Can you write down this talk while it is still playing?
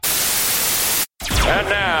And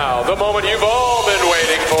now, the moment you've all been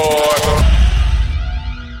waiting for.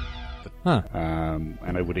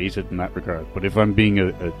 And I would hate it in that regard. But if I'm being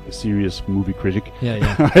a serious movie critic,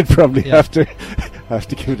 I'd probably have to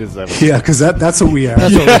give it a 7. Yeah, because that's what we are.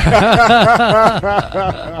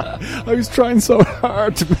 I was trying so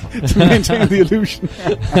hard to maintain the illusion.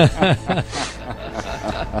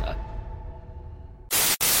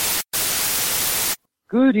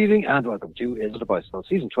 Good evening and welcome to Is It a Bicycle,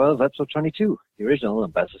 Season 12, Episode 22, the original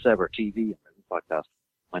and bestest ever TV and movie podcast.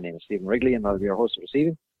 My name is Stephen Wrigley and I'll be your host for this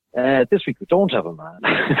evening. This week we don't have a man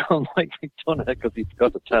called Mike McDonough because he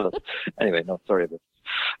forgot to tell us. Anyway, no, sorry about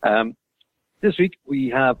this. This week we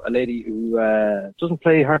have a lady who doesn't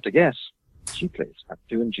play hard to guess. She plays hard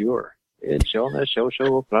to endure. It's Shona Show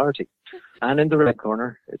O'Flaherty. And in the red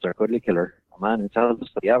corner, it's our cuddly killer, a man who tells us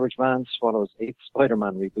that the average man swallows 8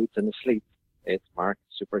 Spider-Man reboots in his sleep. It's Mark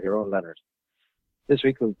Superhero Leonard. This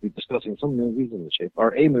week we'll be discussing some movies in the shape,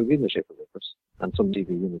 or a movie in the shape of Icarus, and some TV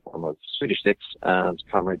in the form of Swedish Dicks and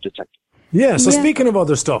Comrade Detective. Yeah, so speaking of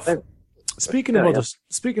other stuff, speaking of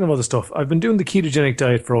other stuff, I've been doing the ketogenic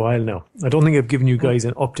diet for a while now. I don't think I've given you guys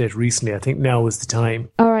an update recently. I think now is the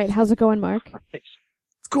time. All right, how's it going, Mark? It's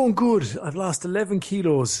going good. I've lost 11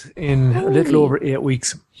 kilos in a little over 8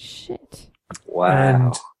 weeks. Shit. Wow.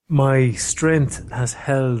 And my strength has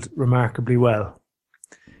held remarkably well,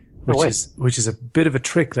 which is a bit of a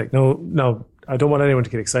trick. Like, no, I don't want anyone to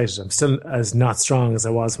get excited. I'm still as not strong as I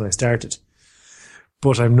was when I started,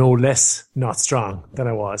 but I'm no less not strong than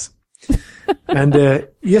I was. And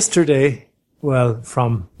yesterday, well,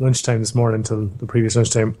 from lunchtime this morning till the previous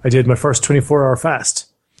lunchtime, I did my first 24-hour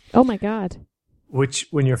fast. Oh my God. Which,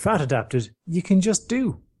 when you're fat adapted, you can just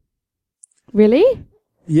do. Really?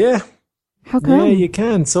 Yeah. How come? Yeah, you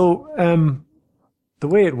can. So, the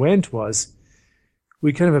way it went was,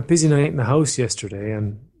 we kind of had a busy night in the house yesterday,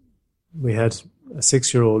 and we had a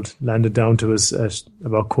 6-year-old landed down to us at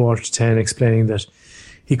about 9:45, explaining that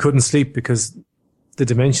he couldn't sleep because the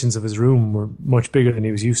dimensions of his room were much bigger than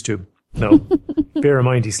he was used to. Now, bear in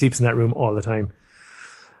mind, he sleeps in that room all the time.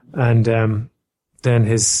 And then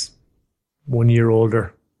his 1 year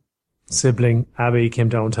older sibling, Abby, came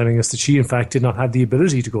down telling us that she, in fact, did not have the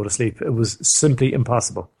ability to go to sleep. It was simply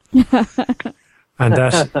impossible. And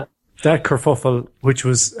that kerfuffle, which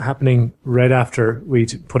was happening right after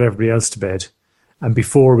we'd put everybody else to bed and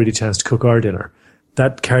before we'd had a chance to cook our dinner,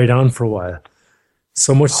 that carried on for a while.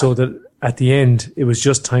 So much so that at the end, it was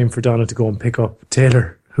just time for Donna to go and pick up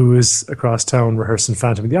Taylor, who was across town rehearsing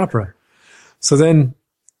Phantom of the Opera. So then,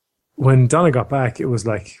 when Donna got back, it was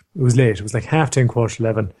late. It was like 10:30,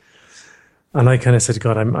 11:15. And I kind of said,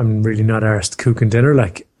 God, I'm really not arsed cooking dinner.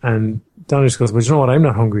 And Donna just goes, well, you know what? I'm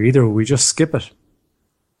not hungry either. Will we just skip it?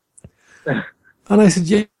 And I said,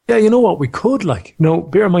 yeah, you know what? We could, No,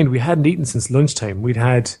 bear in mind, we hadn't eaten since lunchtime. We'd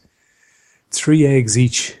had 3 eggs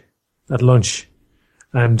each at lunch.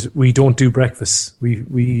 And we don't do breakfast.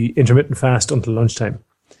 We intermittent fast until lunchtime.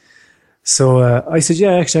 So I said,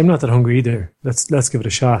 yeah, actually, I'm not that hungry either. Let's give it a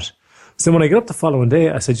shot. So then when I got up the following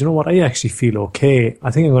day, I said, you know what? I actually feel okay.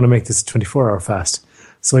 I think I'm going to make this a 24-hour fast.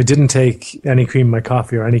 So I didn't take any cream in my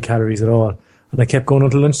coffee or any calories at all. And I kept going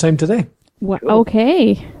until lunchtime today. Well,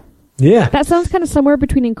 okay. Yeah. That sounds kind of somewhere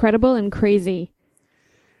between incredible and crazy.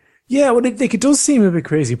 Yeah, well, it does seem a bit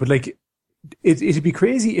crazy, but it'd be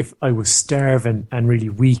crazy if I was starving and really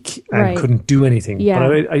weak and couldn't do anything. Yeah.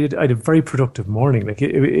 But I had a very productive morning.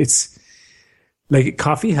 It's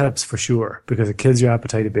coffee helps for sure because it kills your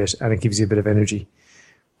appetite a bit and it gives you a bit of energy.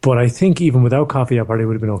 But I think even without coffee, I probably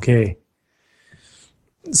would have been okay.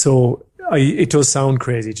 So it does sound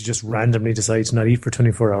crazy to just randomly decide to not eat for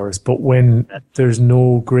 24 hours. But when there's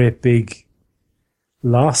no great big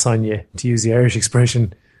loss on you, to use the Irish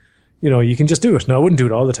expression, you can just do it. Now, I wouldn't do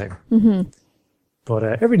it all the time. Mm-hmm. But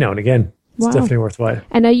every now and again, it's definitely worthwhile.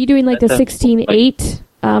 And are you doing the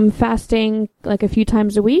 16-8 fasting a few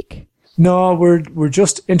times a week? No, we're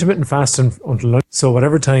just intermittent fasting until lunch. So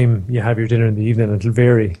whatever time you have your dinner in the evening, it'll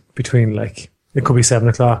vary between it could be 7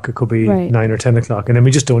 o'clock, it could be 9 or 10 o'clock, and then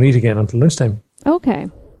we just don't eat again until lunchtime. Okay.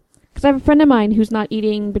 Because I have a friend of mine who's not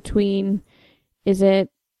eating between, is it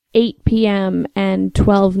 8 p.m. and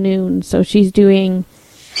 12 noon? So she's doing,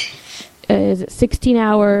 is it 16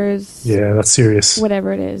 hours? Yeah, that's serious.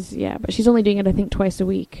 Whatever it is, yeah. But she's only doing it, I think, twice a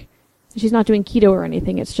week. She's not doing keto or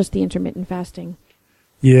anything. It's just the intermittent fasting.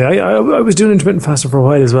 Yeah, I was doing intermittent fasting for a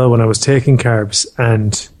while as well when I was taking carbs,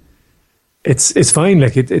 and it's fine.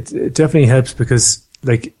 It definitely helps because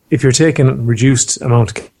if you're taking a reduced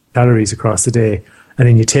amount of calories across the day, and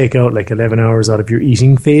then you take out 11 hours out of your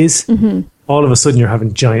eating phase, all of a sudden you're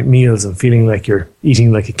having giant meals and feeling like you're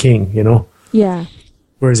eating like a king, Yeah.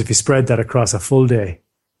 Whereas if you spread that across a full day,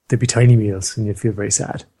 they'd be tiny meals and you'd feel very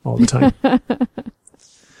sad all the time.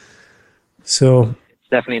 So It's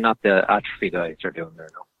definitely not the atrophy diet you're doing there,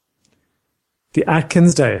 no. the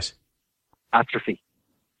Atkins diet, Atrophy.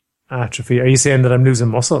 atrophy. Are you saying that I'm losing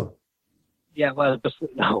muscle? Yeah, well, just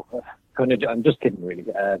no. I'm just kidding, really.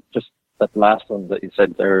 Just that last one that you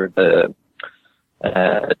said there, the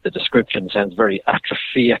description sounds very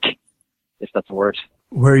atrophic, if that's a word.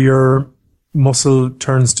 Where your muscle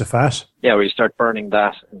turns to fat? Yeah, where you start burning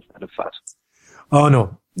that instead of fat. Oh,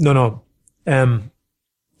 no.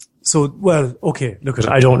 So, well, okay, look,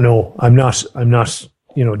 I don't know. I'm not,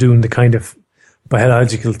 doing the kind of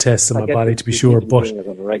biological tests on my body to be sure, but doing it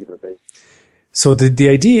on a regular basis. so the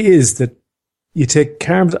idea is that you take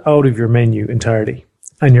carbs out of your menu entirely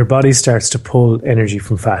and your body starts to pull energy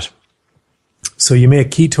from fat. So you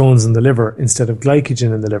make ketones in the liver instead of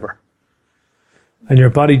glycogen in the liver. And your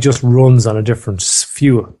body just runs on a different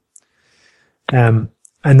fuel. And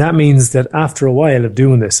that means that after a while of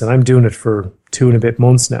doing this, and I'm doing it for 2 and a bit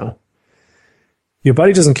months now, your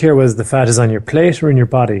body doesn't care whether the fat is on your plate or in your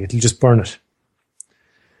body. It'll just burn it.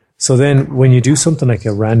 So then when you do something like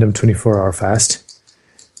a random 24-hour fast,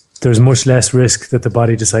 there's much less risk that the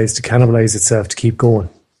body decides to cannibalize itself to keep going.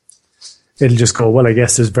 It'll just go, well, I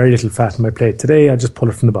guess there's very little fat on my plate today. I'll just pull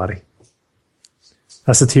it from the body.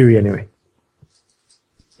 That's the theory anyway.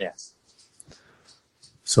 Yeah.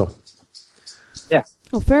 So. Yeah.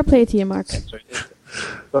 Oh, fair play to you, Mark. So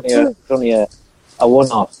it's only a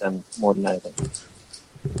one-off then, more than anything.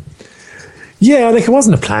 Yeah, like it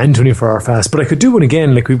wasn't a planned 24-hour fast, but I could do one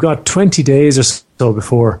again. Like we've got 20 days or so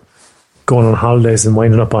before going on holidays and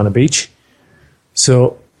winding up on a beach.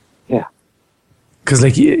 So, yeah. Because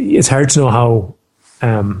like it's hard to know how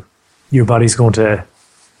your body's going to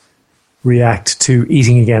react to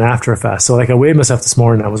eating again after a fast. So like I weighed myself this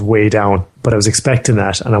morning, I was way down, but I was expecting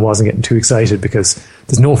that and I wasn't getting too excited because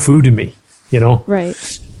there's no food in me,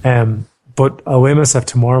 Right. But I'll weigh myself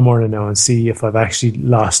tomorrow morning now and see if I've actually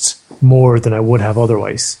lost more than I would have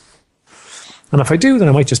otherwise. And if I do, then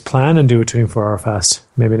I might just plan and do a 24-hour fast,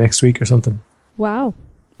 maybe next week or something. Wow.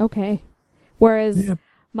 Okay. Whereas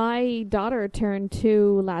my daughter turned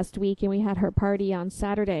 2 last week and we had her party on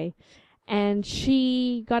Saturday. And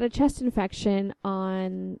she got a chest infection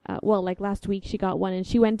on, last week she got one. And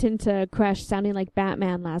she went into creche sounding like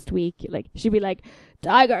Batman last week. Like, she'd be like,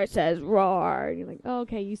 Tiger says roar. And you're like, oh,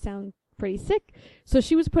 okay, you sound pretty sick. So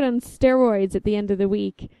she was put on steroids at the end of the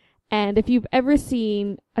week. And if you've ever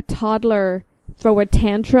seen a toddler throw a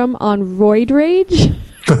tantrum on roid rage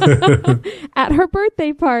at her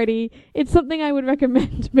birthday party, it's something I would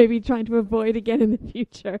recommend maybe trying to avoid again in the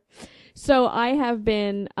future. So I have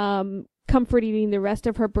been comfort eating the rest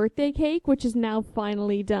of her birthday cake, which is now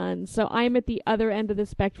finally done. So I'm at the other end of the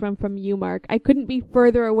spectrum from you, Mark. I couldn't be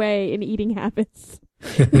further away in eating habits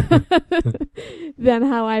than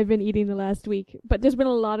how I've been eating the last week. But there's been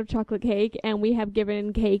a lot of chocolate cake, and we have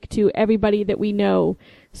given cake to everybody that we know.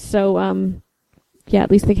 So, at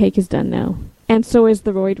least the cake is done now. And so is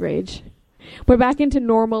the roid rage. We're back into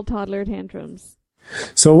normal toddler tantrums.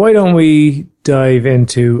 So why don't we dive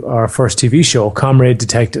into our first TV show, Comrade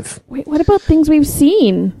Detective? Wait, what about things we've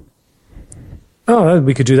seen? Oh,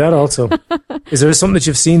 we could do that also. Is there something that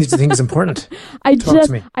you've seen that you think is important?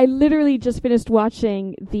 I literally just finished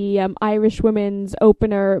watching the Irish women's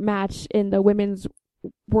opener match in the Women's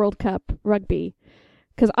World Cup rugby,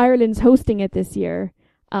 because Ireland's hosting it this year.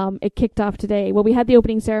 It kicked off today. Well, we had the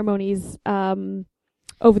opening ceremonies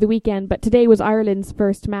over the weekend, but today was Ireland's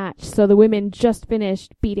first match. So the women just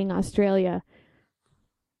finished beating Australia.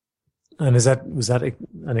 And was that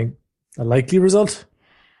a likely result?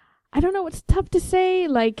 I don't know. It's tough to say.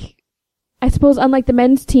 Like, I suppose unlike the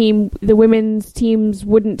men's team, the women's teams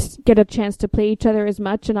wouldn't get a chance to play each other as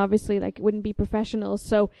much, and obviously, like, it wouldn't be professional.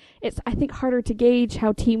 So it's, I think, harder to gauge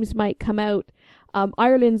how teams might come out.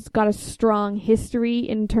 Ireland's got a strong history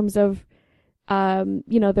in terms of,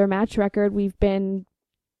 their match record. We've been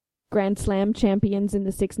Grand Slam champions in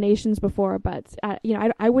the Six Nations before, but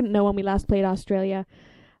I wouldn't know when we last played Australia.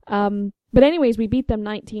 But anyways, we beat them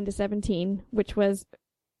 19-17, which was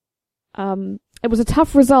it was a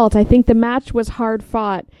tough result. I think the match was hard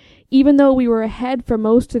fought. Even though we were ahead for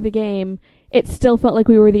most of the game, it still felt like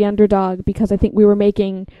we were the underdog because I think we were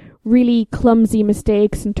making really clumsy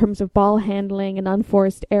mistakes in terms of ball handling and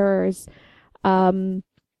unforced errors.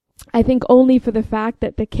 I think only for the fact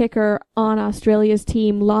that the kicker on Australia's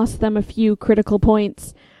team lost them a few critical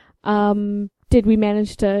points did we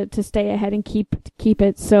manage to stay ahead and keep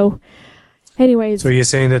it. So anyways. So you're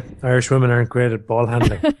saying that Irish women aren't great at ball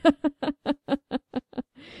handling?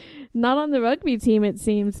 Not on the rugby team, it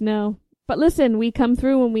seems, no. But listen, we come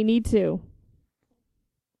through when we need to.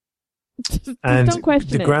 Just don't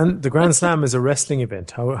question it. The Grand Slam is a wrestling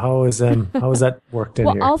event. How is that worked in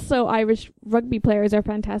here? Well, also Irish rugby players are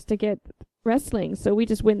fantastic at wrestling, so we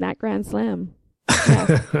just win that Grand Slam.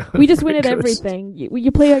 Yeah. We just win at everything.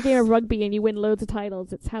 You play a game of rugby and you win loads of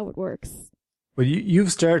titles. It's how it works. Well,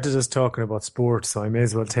 you've started us talking about sports, so I may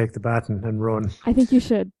as well take the baton and run. I think you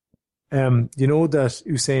should. You know that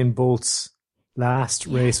Usain Bolt's last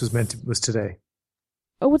race was today.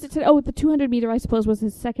 Oh, was it today? Oh, the 200 meter, I suppose, was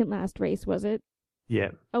his second last race, was it?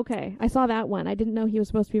 Yeah. Okay, I saw that one. I didn't know he was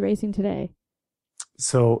supposed to be racing today.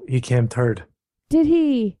 So he came third. Did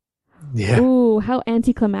he? Yeah. Ooh, how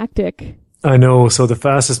anticlimactic. I know. So the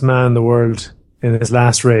fastest man in the world in his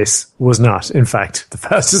last race was not, in fact, the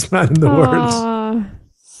fastest man in the world.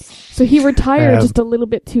 So he retired just a little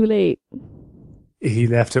bit too late. He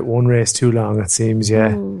left it one race too long, it seems,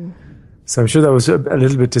 yeah. Ooh. So I'm sure that was a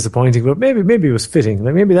little bit disappointing, but maybe it was fitting.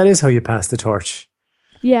 Like maybe that is how you pass the torch.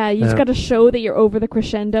 Yeah, you just got to show that you're over the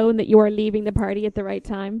crescendo and that you are leaving the party at the right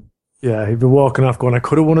time. Yeah, he'd be walking off going, I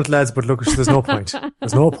could have won it, lads, but look, there's no point.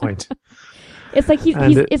 There's no point. It's like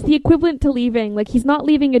it's the equivalent to leaving. Like, he's not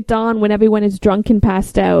leaving at dawn when everyone is drunk and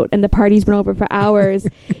passed out and the party's been over for hours.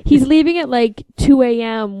 He's leaving at like 2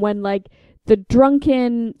 a.m. when like the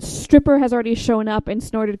drunken stripper has already shown up and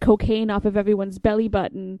snorted cocaine off of everyone's belly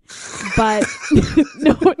button, but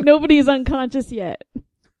nobody's unconscious yet.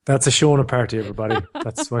 That's a Shona party, everybody.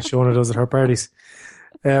 That's what Shona does at her parties.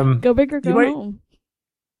 Go big or go home.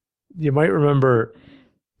 You might remember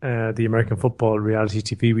the American football reality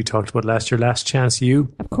TV we talked about last year, Last Chance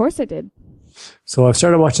U. Of course I did. So I've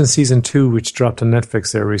started watching season 2, which dropped on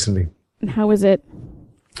Netflix there recently. And how was it?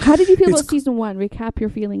 How did you feel about season 1? Recap your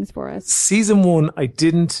feelings for us. Season 1, I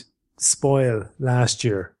didn't spoil last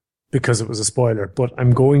year because it was a spoiler, but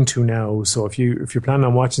I'm going to now. So if you're planning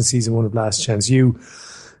on watching season 1 of Last Chance U,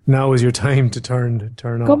 now is your time to turn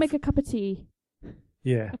off. Go make a cup of tea.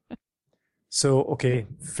 Yeah. So, okay,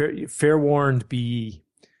 fair warned be.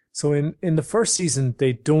 So in the first season,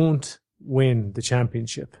 they don't win the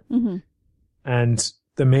championship. Mm-hmm. And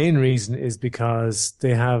the main reason is because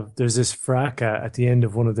there's this fracas at the end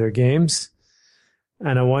of one of their games,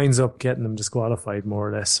 and it winds up getting them disqualified, more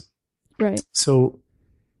or less. Right. So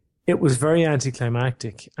it was very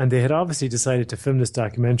anticlimactic, and they had obviously decided to film this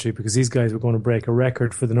documentary because these guys were going to break a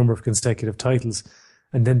record for the number of consecutive titles,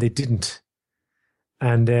 and then they didn't.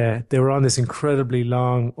 And they were on this incredibly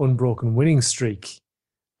long, unbroken winning streak,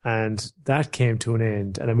 and that came to an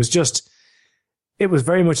end. And it was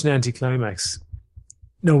very much an anticlimax.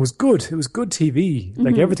 No, it was good. It was good TV.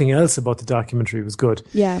 Like everything else about the documentary was good.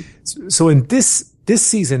 Yeah. So in this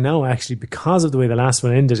season now, actually, because of the way the last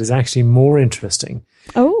one ended, is actually more interesting.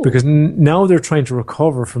 Oh. Because now they're trying to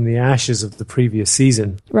recover from the ashes of the previous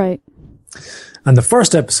season. Right. And the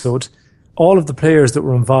first episode, all of the players that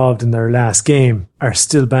were involved in their last game are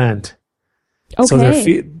still banned.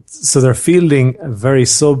 Okay. So they're fielding a very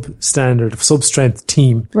sub-strength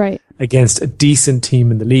team against a decent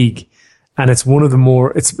team in the league. And it's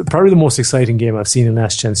it's probably the most exciting game I've seen in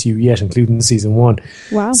Last Chance U yet, including season 1.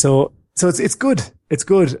 Wow. So it's good. It's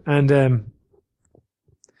good. And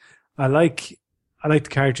I like the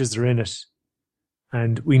characters that are in it.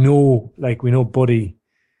 And we know Buddy,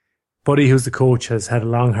 who's the coach, has had a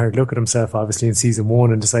long, hard look at himself, obviously, in season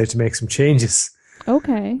 1 and decided to make some changes.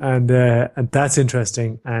 Okay. And that's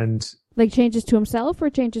interesting. And like changes to himself or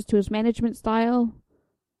changes to his management style?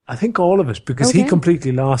 I think all of it, because he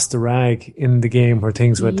completely lost the rag in the game where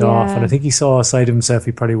things went off. And I think he saw a side of himself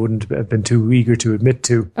he probably wouldn't have been too eager to admit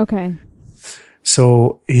to. Okay.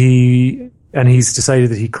 So he's decided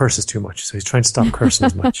that he curses too much. So he's trying to stop cursing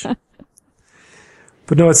as much.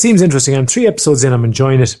 But no, it seems interesting. I'm 3 episodes in. I'm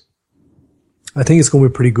enjoying it. I think it's going to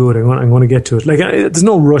be pretty good. I'm going to get to it. Like, there's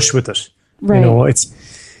no rush with it. Right. You know, it's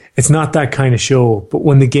not that kind of show. But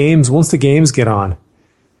once the games get on,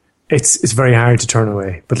 it's very hard to turn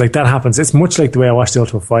away. But like that happens. It's much like the way I watch The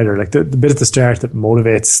Ultimate Fighter. Like the bit at the start that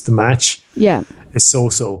motivates the match. Yeah. Is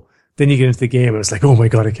so. Then you get into the game and it's like, oh my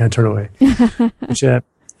God, I can't turn away. Which, I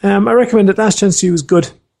recommend it. Last Chance U was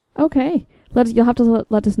good. Okay. You'll have to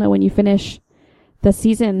let us know when you finish the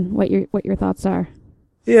season what your thoughts are.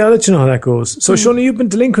 Yeah, I'll let you know how that goes. So, Shona, you've been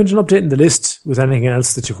delinquent in updating the list with anything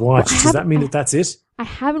else that you've watched. Does that mean that's it? I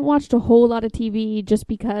haven't watched a whole lot of TV just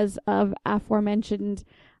because of aforementioned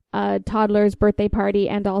toddler's birthday party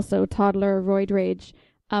and also toddler roid rage.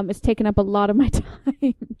 It's taken up a lot of my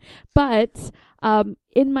time. But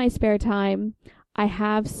in my spare time, I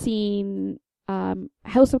have seen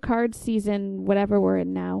House of Cards season whatever we're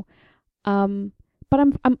in now. But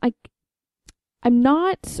I'm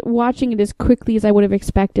not watching it as quickly as I would have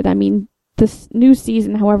expected. I mean, this new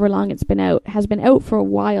season, however long it's been out, has been out for a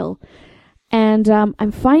while. And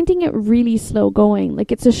I'm finding it really slow going.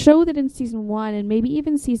 Like, it's a show that in season 1 and maybe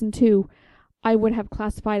even season 2, I would have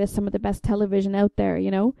classified as some of the best television out there,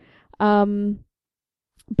 you know?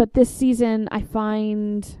 But this season, I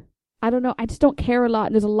find, I don't know, I just don't care a lot.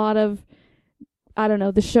 And there's a lot of, I don't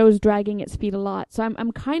know, the show's dragging its feet a lot. So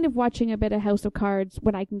I'm kind of watching a bit of House of Cards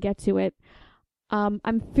when I can get to it.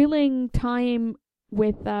 I'm filling time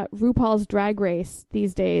with RuPaul's Drag Race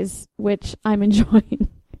these days, which I'm enjoying.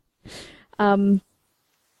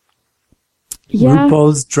 Yeah.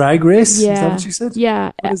 RuPaul's Drag Race? Yeah. Is that what you said?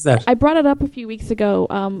 Yeah. What is that? I brought it up a few weeks ago.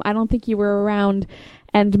 I don't think you were around.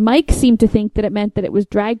 And Mike seemed to think that it meant that it was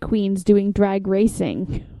drag queens doing drag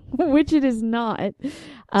racing, which it is not.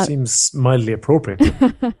 Seems mildly appropriate.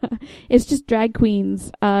 It's just drag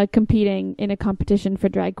queens competing in a competition for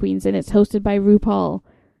drag queens, and it's hosted by RuPaul.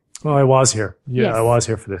 Oh, I was here. Yeah, Yes. I was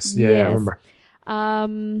here for this. Yeah, Yes. I remember.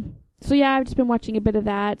 So yeah, I've just been watching a bit of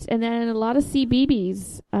that, and then a lot of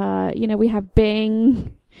CBeebies. You know, we have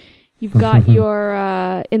Bing. You've got your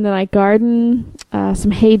In the Night Garden,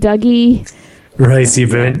 some Hey Dougie. Right, so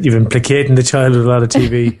you've been placating the child with a lot of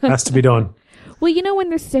TV. Has to be done. Well, you know when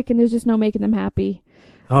they're sick and there's just no making them happy.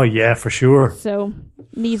 Oh, yeah, for sure. So,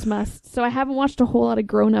 needs must. So I haven't watched a whole lot of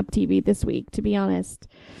grown-up TV this week, to be honest.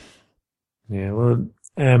 Yeah, well,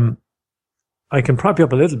 I can prop you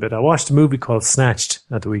up a little bit. I watched a movie called Snatched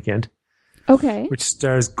at the weekend, Okay. which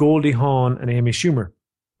stars Goldie Hawn and Amy Schumer.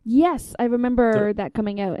 Yes, I remember that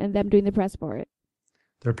coming out and them doing the press for it.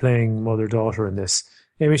 They're playing mother-daughter in this.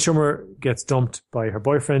 Amy Schumer gets dumped by her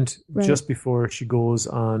boyfriend Right. just before she goes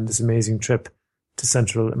on this amazing trip to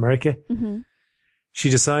Central America. Mm-hmm.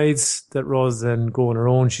 She decides that rather than go on her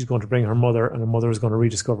own, she's going to bring her mother, and her mother is going to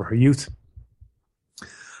rediscover her youth.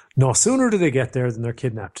 No sooner do they get there than they're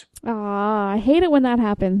kidnapped. Ah, I hate it when that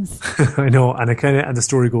happens. I know, and and the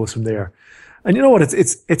story goes from there. And you know what?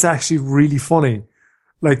 It's actually really funny.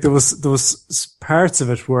 Like there was parts of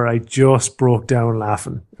it where I just broke down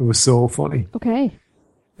laughing. It was so funny. Okay.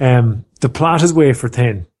 The plot is way for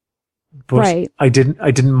thin, but Right. I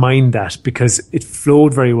didn't mind that because it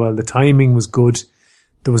flowed very well. The timing was good.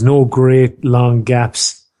 There was no great long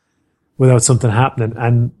gaps without something happening,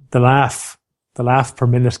 and the laugh per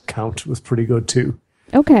minute count was pretty good too.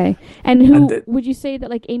 Okay. And who And would you say that,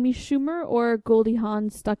 like Amy Schumer or Goldie Hawn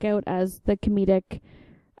stuck out as the comedic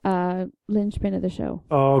linchpin of the show?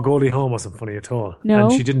 Oh, Goldie Hawn wasn't funny at all. No?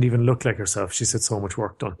 And she didn't even look like herself. She said so much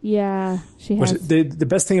work done. Yeah, she has. But the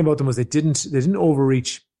best thing about them was they didn't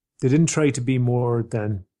overreach. They didn't try to be more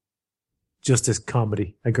than just a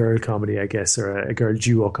comedy, a girl comedy, I guess, or a girl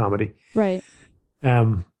duo comedy. Right.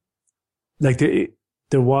 Like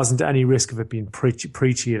there wasn't any risk of it being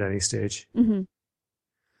preachy at any stage. Mm-hmm.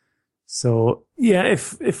 So yeah,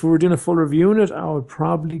 if we were doing a full review on it, I would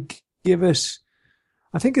probably give it,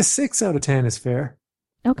 I think a 6 out of 10 is fair.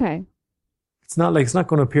 Okay. It's not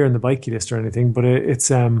going to appear in the bikey list or anything, but it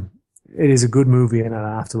is a good movie and I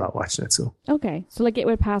laughed a lot watching it. So Okay. So like it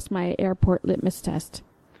would pass my airport litmus test.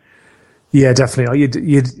 yeah, definitely.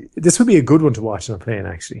 This would be a good one to watch on a plane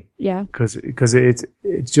actually, Yeah. because it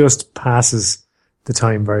just passes the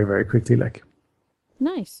time very, very quickly. Like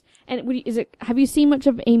Nice. And have you seen much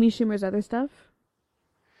of Amy Schumer's other stuff?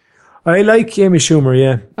 I like Amy Schumer,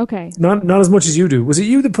 yeah, Okay. not as much as you do. Was it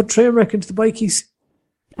you that put Trainwreck into the bikies?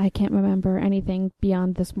 I can't remember anything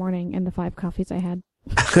beyond this morning and the 5 coffees I had.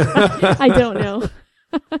 I don't know.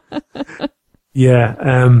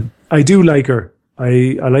 Yeah, I do like her.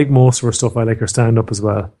 I like most of her stuff. I like her stand-up as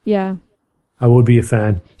well. Yeah. I would be a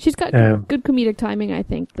fan. She's got good comedic timing, I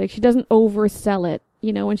think. Like, she doesn't oversell it,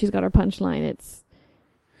 you know, when she's got her punchline. It's,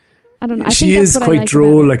 I don't know. I She think that's is what I quite like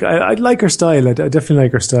droll. about Like I like her style. I definitely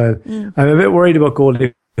like her style. Mm. I'm a bit worried about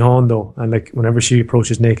Goldie Hawn though, and like whenever she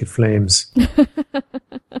approaches naked flames. it.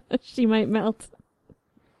 She might melt.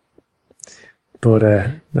 But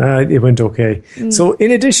it went okay. Mm. So in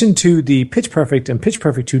addition to the Pitch Perfect and Pitch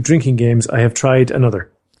Perfect 2 drinking games, I have tried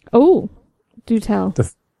another. Oh, do tell.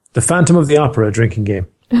 The Phantom of the Opera drinking game.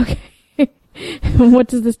 Okay. What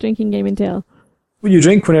does this drinking game entail? Well, you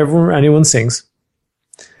drink whenever anyone sings.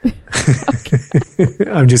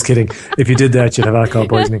 I'm just kidding. If you did that, you'd have alcohol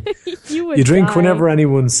poisoning. You drink die. whenever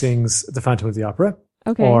anyone sings The Phantom of the Opera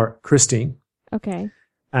Okay. or Christine. Okay.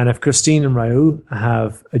 And if Christine and Raoul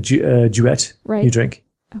have a duet, Right. you drink.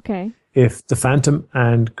 Okay. If the Phantom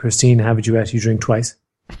and Christine have a duet, you drink twice.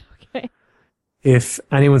 Okay. If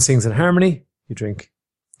anyone sings in harmony, you drink.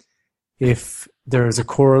 If there is a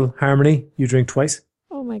choral harmony, you drink twice.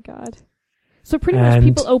 Oh my god. So pretty much And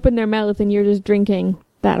people open their mouth and you're just drinking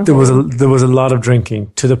that There whole... was a lot of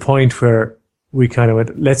drinking to the point where we kind of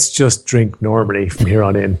went, let's just drink normally from here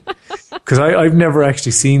on in. Because I've never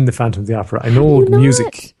actually seen The Phantom of the Opera. I know the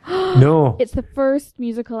music. No. It's the first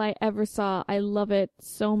musical I ever saw. I love it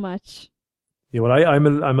so much. Yeah, well, I'm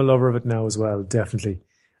a lover of it now as well, definitely.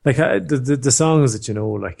 Like the songs that you know,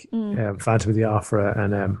 like Phantom of the Opera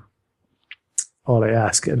and All I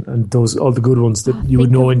Ask, and those all the good ones that you would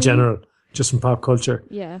know in general, just from pop culture.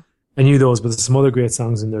 Yeah, I knew those, but there's some other great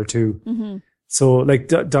songs in there too. Mm-hmm. So, like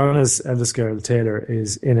Donna's eldest girl Taylor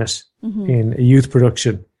is in it in a youth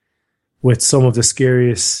production with some of the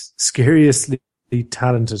scarily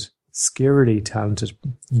talented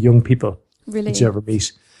young people that you ever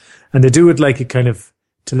meet, and they do it like a kind of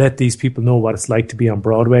to let these people know what it's like to be on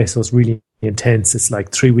Broadway. So it's really intense. It's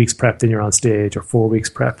like 3 weeks prep, then you're on stage, or 4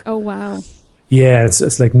 weeks prep. Oh, wow. Yeah,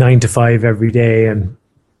 it's like 9 to 5 every day, and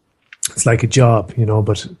it's like a job, you know,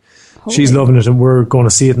 but she's loving it, and we're going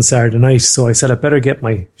to see it on Saturday night. So I said, I better get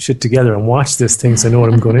my shit together and watch this thing so I know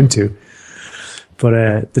what I'm going into.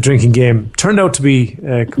 But the drinking game turned out to be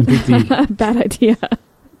completely... bad idea.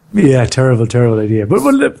 Yeah, terrible idea. But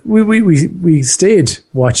we stayed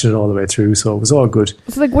watching it all the way through, so it was all good.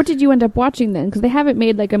 So, like, what did you end up watching then? Because they haven't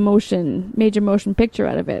made, like, major motion picture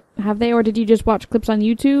out of it, have they? Or did you just watch clips on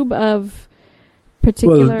YouTube of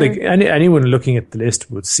particular... Well, like, anyone looking at the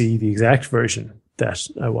list would see the exact version that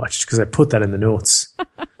I watched, because I put that in the notes.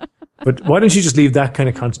 But why don't you just leave that kind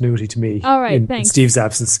of continuity to me? All right, in thanks. Steve's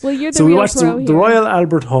absence. Well, you're the so we real watched pro the here. Royal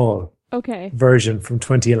Albert Hall Okay. version from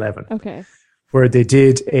 2011. Okay. Where they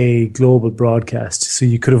did a global broadcast. So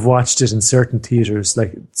you could have watched it in certain theatres,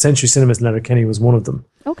 like Century Cinemas in Letterkenny was one of them.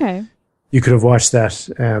 Okay. You could have watched that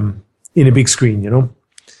in a big screen, you know.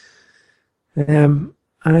 And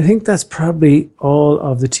I think that's probably all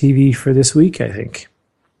of the TV for this week, I think.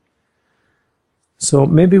 So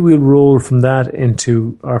maybe we'll roll from that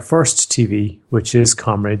into our first TV, which is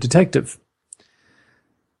Comrade Detective.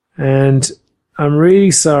 And I'm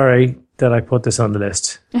really sorry that I put this on the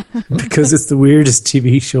list because it's the weirdest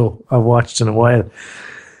TV show I've watched in a while.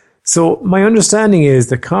 So my understanding is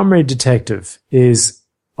that Comrade Detective is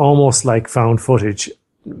almost like found footage.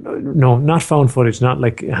 No, not found footage, not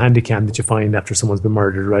like a handycam that you find after someone's been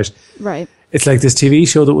murdered, right? Right. It's like this TV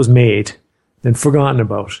show that was made, then forgotten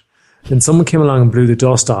about. Then someone came along and blew the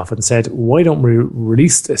dust off and said, why don't we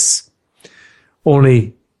release this?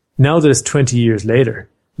 Only now that it's 20 years later,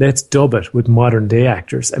 let's dub it with modern day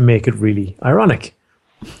actors and make it really ironic.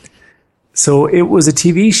 So it was a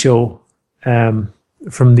TV show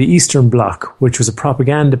from the Eastern Bloc, which was a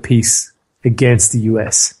propaganda piece against the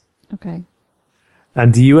US. Okay.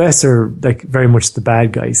 And the US are like very much the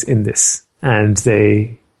bad guys in this, and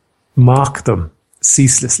they mock them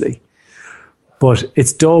ceaselessly. But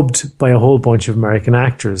it's dubbed by a whole bunch of American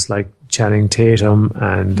actors like Channing Tatum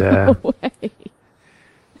and No way.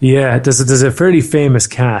 yeah, there's a fairly famous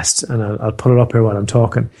cast, and I'll put it up here while I'm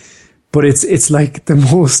talking. But it's like the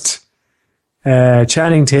most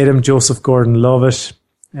Channing Tatum, Joseph Gordon-Levitt,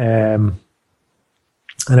 and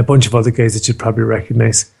a bunch of other guys that you'd probably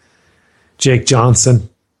recognize. Jake Johnson,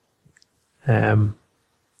 and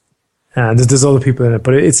there's other people in it,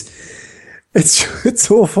 but it's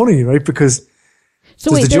so funny, right? Because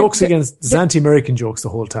there's the jokes there's anti-American jokes the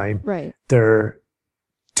whole time. Right. They're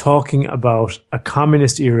talking about a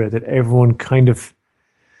communist era that everyone kind of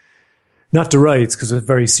not derides because it's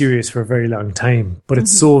very serious for a very long time, but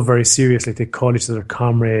it's so very serious. Like they call each other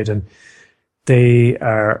comrade, and they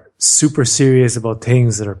are super serious about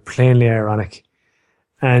things that are plainly ironic.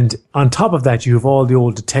 And on top of that, you have all the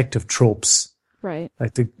old detective tropes, right?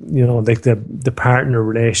 Like the partner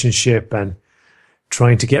relationship and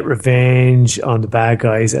trying to get revenge on the bad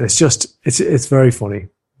guys, and it's very funny,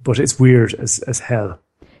 but it's weird as hell.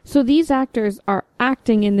 So these actors are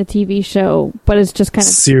acting in the TV show, but it's just kind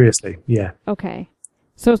of... Seriously, yeah. Okay.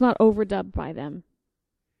 So it's not overdubbed by them.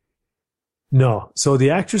 No. So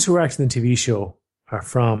the actors who are acting in the TV show are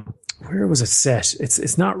from... Where was it set?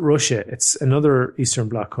 It's not Russia. It's another Eastern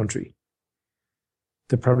Bloc country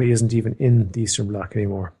that probably isn't even in the Eastern Bloc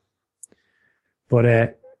anymore.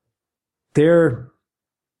 But they're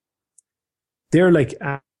like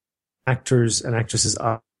actors and actresses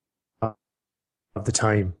of the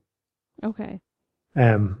time. Okay.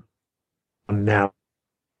 Now.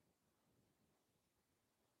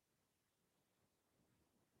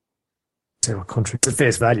 Say what country? At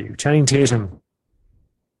face value. Channing Tatum.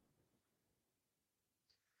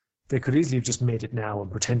 They could easily have just made it now and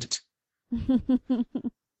pretended.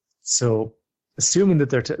 So, assuming that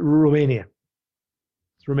they're Romania.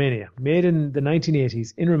 It's Romania. Made in the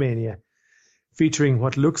 1980s in Romania, featuring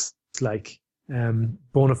what looks like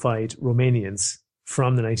bona fide Romanians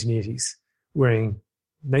from the 1980s wearing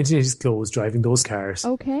 1980s clothes, driving those cars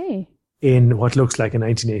Okay. in what looks like a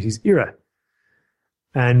 1980s era.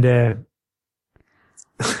 And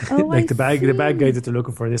like the bad guy that they're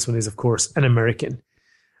looking for in this one is, of course, an American.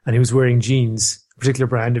 And he was wearing jeans, a particular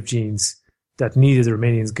brand of jeans that neither of the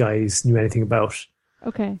Romanian guys knew anything about.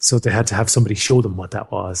 Okay. So they had to have somebody show them what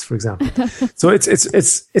that was, for example. So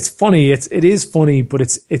it's funny. It is funny, but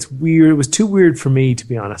it's weird. It was too weird for me, to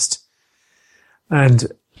be honest.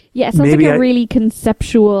 And yeah, it sounds like a really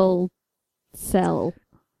conceptual sell.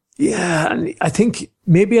 Yeah, and I think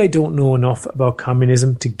maybe I don't know enough about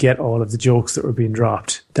communism to get all of the jokes that were being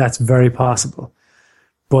dropped. That's very possible.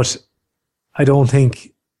 But I don't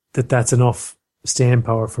think that that's enough staying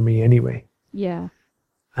power for me anyway. Yeah.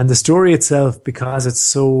 And the story itself, because it's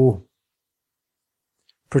so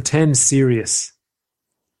pretend serious,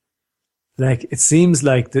 like it seems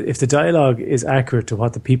like that if the dialogue is accurate to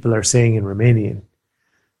what the people are saying in Romanian,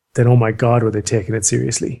 then oh my God, were they taking it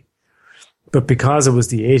seriously. But because it was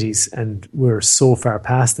the 80s and we're so far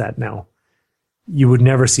past that now, you would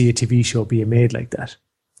never see a TV show being made like that.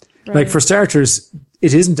 Right. Like for starters,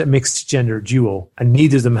 it isn't a mixed gender duo and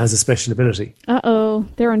neither of them has a special ability. Uh-oh,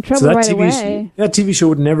 they're in trouble right away. That TV show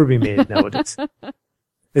would never be made nowadays.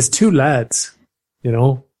 It's two lads, you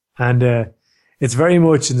know, and it's very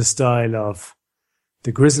much in the style of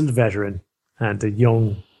the grizzled veteran and the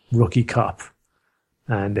young rookie cop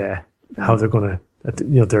and how they're going to,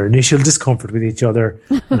 you know, their initial discomfort with each other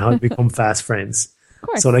and how they become fast friends. Of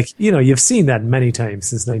course. So, like, you know, you've seen that many times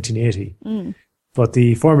since 1980, but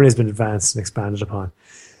the formula has been advanced and expanded upon.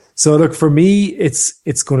 So, look, for me, it's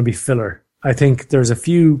going to be filler. I think there's a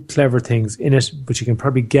few clever things in it, but you can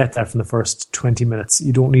probably get that from the first 20 minutes.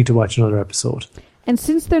 You don't need to watch another episode. And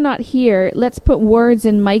since they're not here, let's put words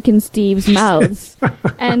in Mike and Steve's mouths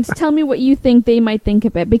and tell me what you think they might think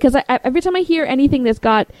of it. Because every time I hear anything that's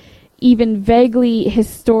got even vaguely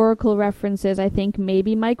historical references, I think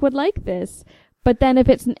maybe Mike would like this. But then if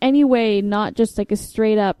it's in any way not just like a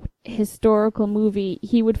straight up historical movie,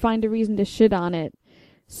 he would find a reason to shit on it.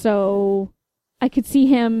 So I could see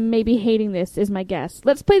him maybe hating this, is my guess.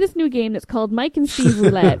 Let's play this new game that's called Mike and Steve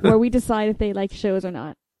Roulette, where we decide if they like shows or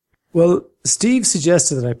not. Well, Steve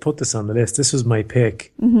suggested that I put this on the list. This was my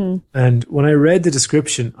pick. Mm-hmm. And when I read the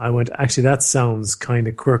description, I went, actually, that sounds kind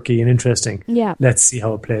of quirky and interesting. Yeah. Let's see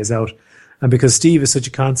how it plays out. And because Steve is such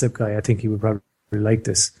a concept guy, I think he would probably like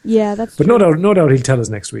this. Yeah, that's true. But no doubt he'll tell us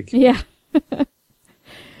next week. Yeah.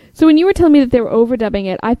 So when you were telling me that they were overdubbing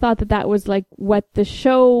it, I thought that was like what the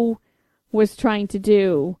show was trying to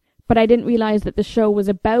do. But I didn't realize that the show was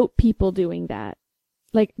about people doing that.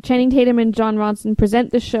 Like, Channing Tatum and John Ronson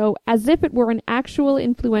present the show as if it were an actual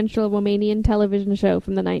influential Romanian television show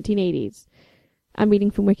from the 1980s. I'm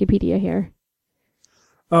reading from Wikipedia here.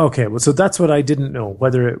 Okay, well, so that's what I didn't know,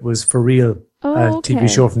 whether it was for real a TV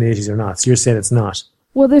show from the 80s or not. So you're saying it's not?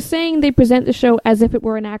 Well, they're saying they present the show as if it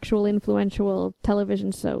were an actual influential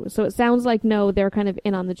television show. So it sounds like, no, they're kind of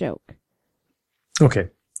in on the joke. Okay.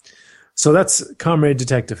 So that's Comrade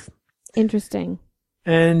Detective. Interesting.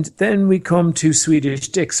 And then we come to Swedish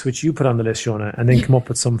Dicks, which you put on the list, Shona, and then come up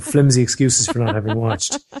with some flimsy excuses for not having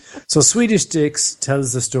watched. So Swedish Dicks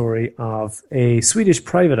tells the story of a Swedish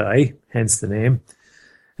private eye, hence the name,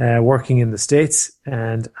 working in the States,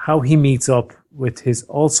 and how he meets up with his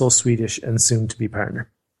also Swedish and soon-to-be partner.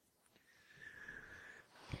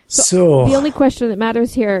 So the only question that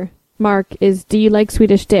matters here, Mark, is do you like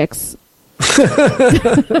Swedish Dicks?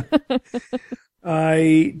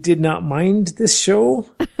 I did not mind this show,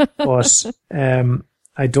 but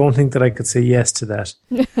I don't think that I could say yes to that.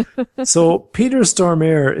 So Peter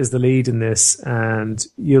Stormare is the lead in this, and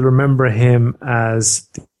you'll remember him as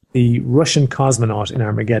the Russian cosmonaut in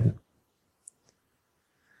Armageddon.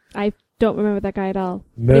 I don't remember that guy at all.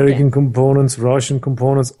 American components, Russian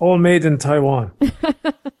components, all made in Taiwan.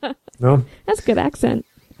 No? That's a good accent.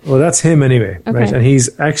 Well, that's him anyway, okay. Right? And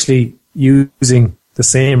he's actually using the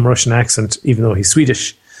same Russian accent, even though he's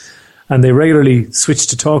Swedish. And they regularly switch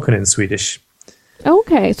to talking in Swedish.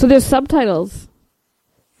 Okay, so there's subtitles.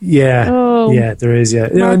 Yeah, yeah, there is, yeah.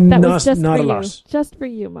 Mark, that was just not for a you. lot. Just for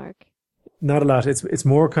you, Mark. Not a lot. It's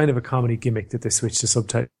more kind of a comedy gimmick that they switch to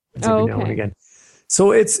subtitles every now and again.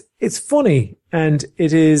 So it's funny, and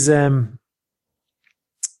it is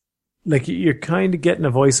like you're kind of getting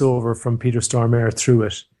a voiceover from Peter Stormare through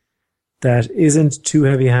it that isn't too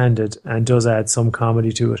heavy-handed and does add some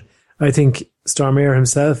comedy to it. I think Stormare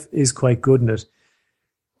himself is quite good in it,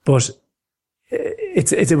 but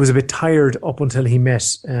it was a bit tired up until he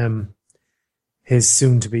met his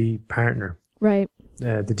soon-to-be partner, right?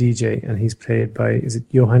 The DJ, and he's played by, is it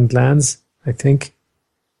Johan Glans, I think?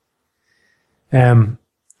 And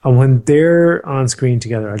And when they're on screen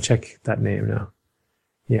together, I'll check that name now.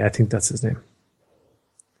 Yeah, I think that's his name.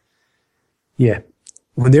 Yeah.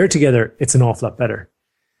 When they're together, it's an awful lot better.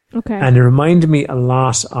 Okay. And it reminded me a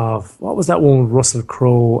lot of, what was that one with Russell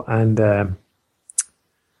Crowe and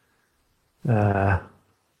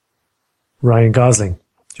Ryan Gosling?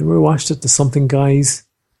 Did you ever watch it? The Something Guys?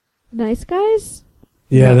 Nice Guys?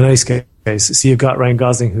 Yeah, The Nice Guys. So you've got Ryan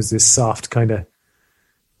Gosling, who's this soft kind of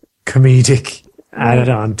comedic added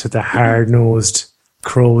on to the hard-nosed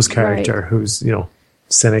Crowe's character, who's,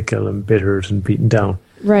 cynical and bitter and beaten down.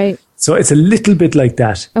 Right. So it's a little bit like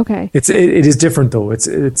that. Okay. It is different though.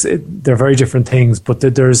 They're very different things, but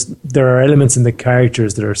there are elements in the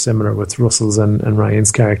characters that are similar with Russell's and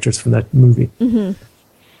Ryan's characters from that movie. Mm-hmm.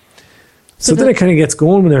 So then it kind of gets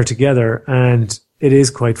going when they're together, and it is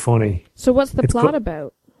quite funny. So what's the plot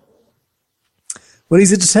about? Well,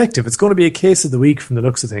 he's a detective. It's going to be a case of the week from the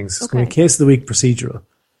looks of things. It's going to be a case of the week procedural.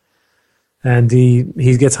 And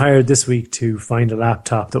he gets hired this week to find a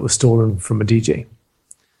laptop that was stolen from a DJ.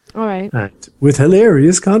 All right. And with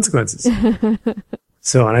hilarious consequences.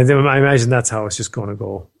 So, and I imagine that's how it's just going to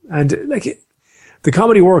go. And the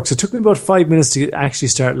comedy works. It took me about 5 minutes to actually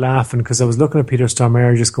start laughing because I was looking at Peter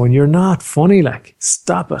Stormare just going, "You're not funny,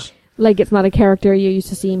 stop it." Like it's not a character you're used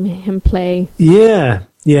to seeing him play. Yeah.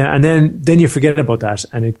 Yeah. And then you forget about that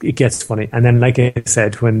and it gets funny. And then, like I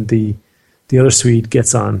said, when the other Swede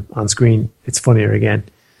gets on screen, it's funnier again.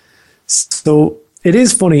 So it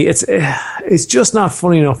is funny. It's just not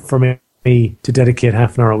funny enough for me to dedicate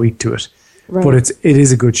half an hour a week to it. Right. But it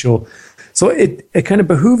is a good show. So it kind of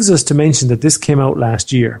behooves us to mention that this came out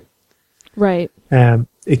last year. Right.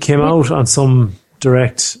 It came out on some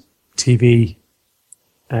direct TV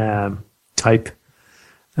type,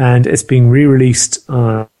 and it's being re-released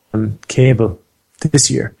on cable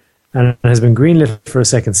this year, and it has been greenlit for a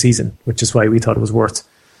second season, which is why we thought it was worth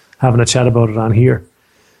having a chat about it on here.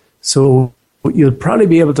 So you'll probably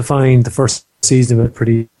be able to find the first season of it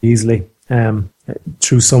pretty easily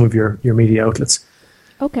through some of your media outlets.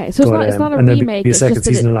 Okay, so it's not a and remake. There'll be a second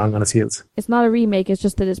season along on its heels. It's not a remake. It's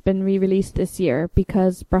just that it's been re-released this year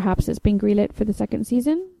because perhaps it's been greenlit for the second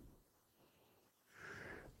season.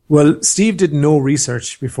 Well, Steve did no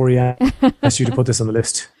research before he asked you to put this on the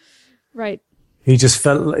list. Right. He just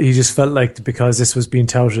felt like because this was being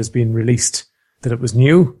touted as being released that it was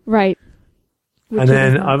new. Right. And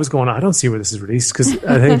then I was going, I don't see where this is released because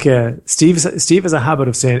I think Steve has a habit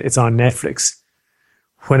of saying it's on Netflix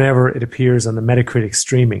whenever it appears on the Metacritic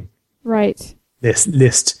streaming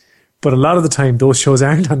list. But a lot of the time, those shows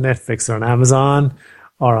aren't on Netflix. They're on Amazon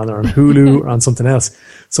or on Hulu or on something else.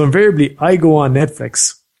 So invariably, I go on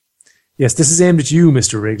Netflix. Yes, this is aimed at you,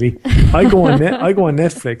 Mr. Wrigley. I go on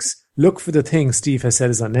Netflix, look for the thing Steve has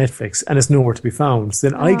said is on Netflix, and it's nowhere to be found. So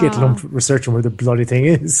then I get lumped with researching where the bloody thing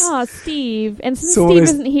is. Oh, Steve. And since Steve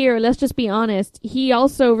isn't here, let's just be honest. He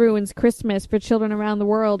also ruins Christmas for children around the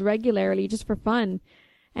world regularly, just for fun,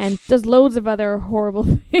 and does loads of other horrible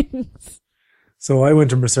things. So I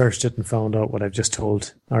went and researched it and found out what I've just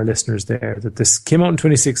told our listeners there, that this came out in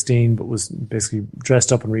 2016, but was basically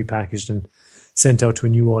dressed up and repackaged and sent out to a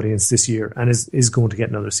new audience this year, and is going to get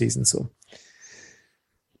another season. So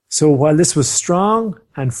while this was strong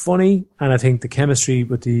and funny, and I think the chemistry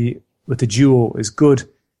with the duo is good,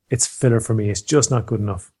 it's filler for me. It's just not good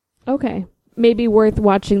enough. Okay. Maybe worth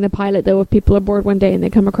watching the pilot, though, if people are bored one day and they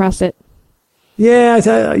come across it.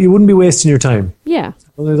 Yeah, you wouldn't be wasting your time. Yeah.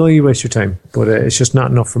 Well, don't you waste your time, but it's just not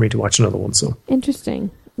enough for me to watch another one. So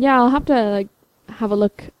interesting. Yeah, I'll have to have a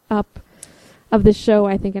look up of this show,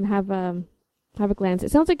 I think, and have a glance. It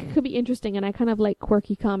sounds like it could be interesting, and I kind of like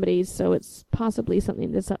quirky comedies, so it's possibly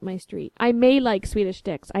something that's up my street. I may like Swedish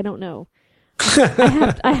Dicks. I don't know.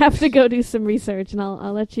 I have to go do some research, and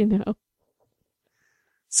I'll let you know.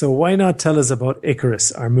 So why not tell us about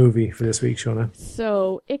Icarus, our movie for this week, Shona?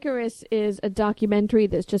 So Icarus is a documentary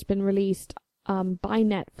that's just been released by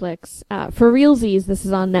Netflix. For realsies, this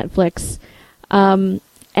is on Netflix. And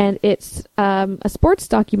it's a sports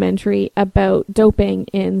documentary about doping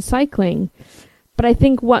in cycling. But I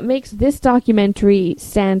think what makes this documentary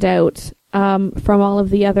stand out from all of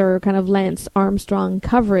the other kind of Lance Armstrong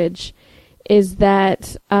coverage is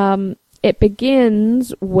that it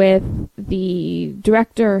begins with the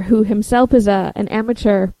director, who himself is an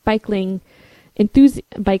amateur cycling enthusiast.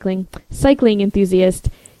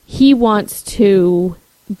 He wants to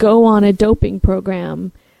go on a doping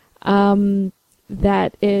program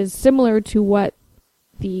that is similar to what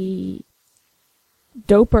the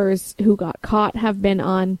dopers who got caught have been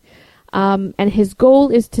on. And his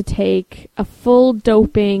goal is to take a full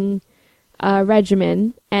doping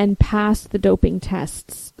regimen and pass the doping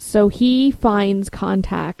tests. So he finds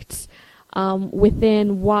contacts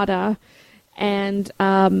within WADA and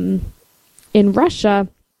in Russia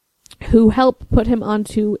who help put him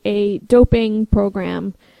onto a doping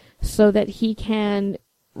program so that he can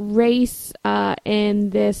race in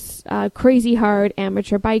this crazy hard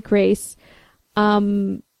amateur bike race,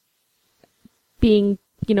 being,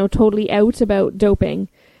 totally out about doping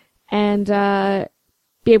and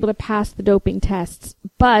be able to pass the doping tests.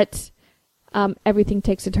 But everything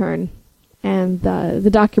takes a turn, and the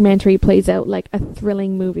documentary plays out like a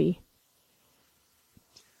thrilling movie.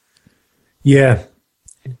 Yeah,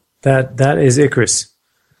 that is Icarus.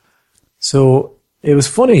 So it was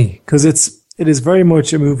funny because it is very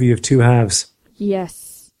much a movie of two halves.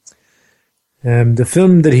 Yes. The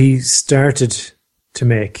film that he started to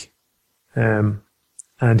make,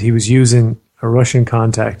 and he was using a Russian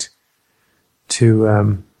contact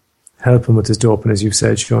to help him with his doping, as you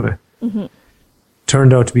said, Shona,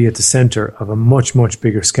 turned out to be at the center of a much, much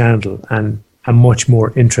bigger scandal and a much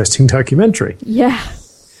more interesting documentary. Yeah.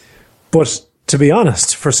 But to be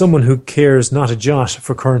honest, for someone who cares not a jot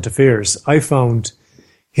for current affairs, I found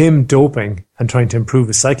him doping and trying to improve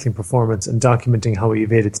his cycling performance and documenting how he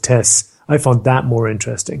evaded the tests, I found that more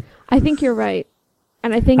interesting. I think you're right.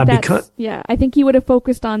 And I think I think he would have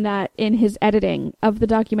focused on that in his editing of the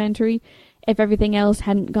documentary if everything else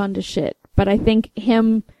hadn't gone to shit. But I think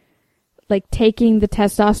him, taking the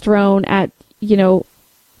testosterone at,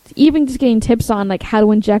 even just getting tips on, how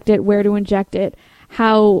to inject it, where to inject it,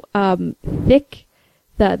 how thick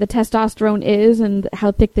the testosterone is and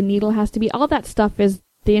how thick the needle has to be. All that stuff is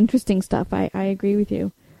the interesting stuff. I agree with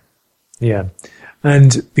you. Yeah.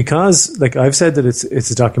 And because, I've said that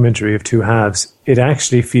it's a documentary of two halves, it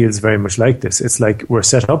actually feels very much like this. It's like we're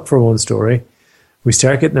set up for one story, we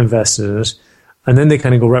start getting invested in it, and then they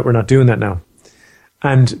kind of go, right, we're not doing that now.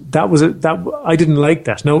 And that I didn't like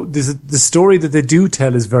that. Now, the story that they do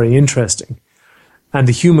tell is very interesting. And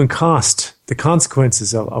the human cost, the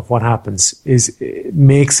consequences of what happens, it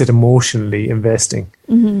makes it emotionally investing.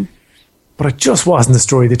 Mm-hmm. But it just wasn't the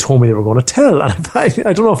story they told me they were going to tell. And I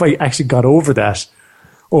don't know if I actually got over that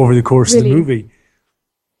over the course of the movie.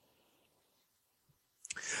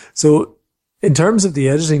 So in terms of the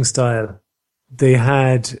editing style, they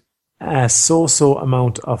had a so-so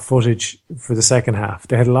amount of footage for the second half.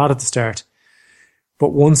 They had a lot at the start.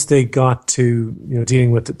 But once they got to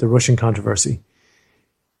dealing with the Russian controversy,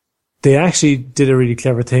 they actually did a really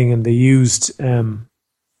clever thing, and they used, when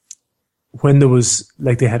there was,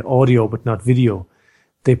 they had audio but not video,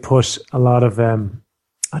 they put a lot of, I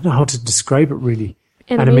don't know how to describe it really.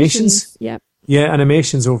 Animations. Yeah. Yeah,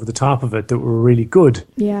 animations over the top of it that were really good.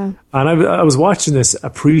 Yeah. And I was watching this,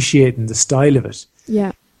 appreciating the style of it.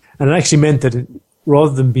 Yeah. And it actually meant that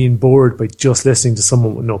rather than being bored by just listening to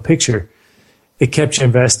someone with no picture, it kept you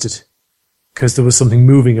invested, because there was something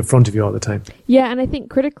moving in front of you all the time. Yeah, and I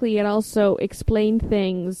think critically it also explained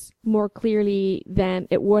things more clearly than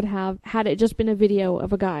it would have had it just been a video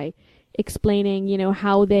of a guy explaining,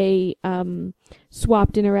 how they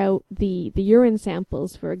swapped in or out the urine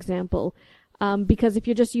samples, for example. Because if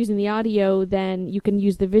you're just using the audio, then you can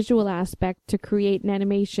use the visual aspect to create an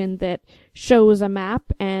animation that shows a map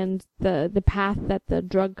and the path that the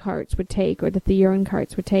drug carts would take or that the urine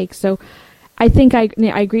carts would take. So I think I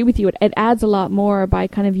agree with you. It adds a lot more by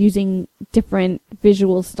kind of using different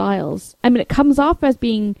visual styles. I mean, it comes off as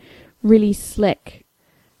being really slick.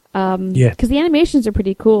 Because the animations are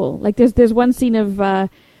pretty cool. There's one scene of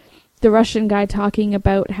the Russian guy talking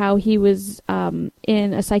about how he was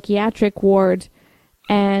in a psychiatric ward,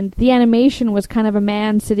 and the animation was kind of a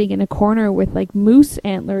man sitting in a corner with moose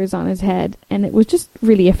antlers on his head, and it was just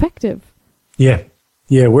really effective. Yeah.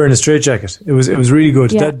 Yeah, wearing a straitjacket. It was really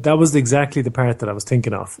good. Yeah. That was exactly the part that I was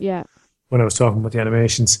thinking of. Yeah. When I was talking about the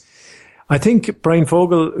animations. I think Brian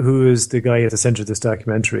Fogel, who is the guy at the center of this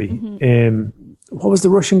documentary, what was the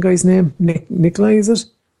Russian guy's name? Nikolai, is it?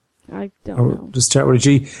 I don't know. Just start with a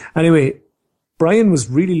G. Anyway, Brian was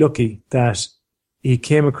really lucky that he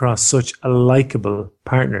came across such a likable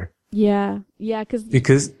partner. Yeah. Yeah,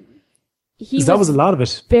 because that was a lot of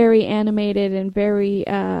it. Very animated and very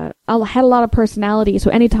had a lot of personality. So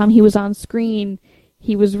anytime he was on screen,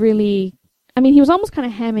 he was really, he was almost kind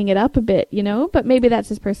of hamming it up a bit, but maybe that's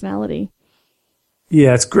his personality.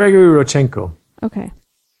 Yeah, it's Gregory Rodchenko. Okay.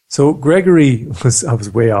 So Gregory I was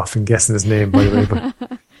way off in guessing his name, by the way,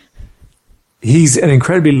 but he's an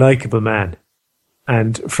incredibly likable man.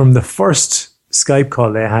 And from the first Skype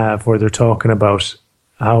call they have where they're talking about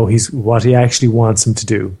what he actually wants him to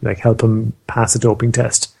do, help him pass a doping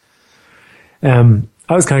test. I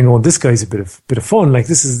I was kind of going, this guy's a bit of fun. Like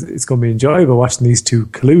it's going to be enjoyable watching these two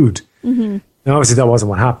collude. Mm-hmm. Now, obviously, that wasn't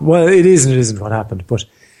what happened. Well, it is and it isn't what happened. But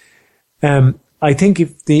I think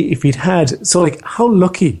if he'd had, so like, how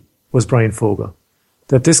lucky was Brian Fogel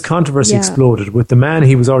that this controversy exploded with the man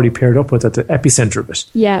he was already paired up with at the epicenter of it?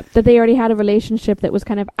 Yeah, that they already had a relationship that was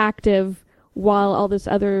kind of active while all this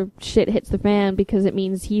other shit hits the fan, because it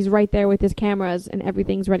means he's right there with his cameras and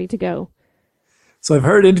everything's ready to go. So I've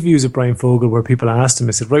heard interviews with Brian Fogel where people asked him,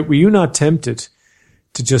 I said, right, were you not tempted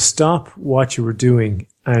to just stop what you were doing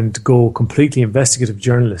and go completely investigative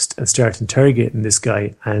journalist and start interrogating this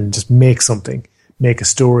guy and just make something, make a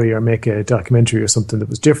story or make a documentary or something that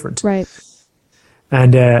was different? Right.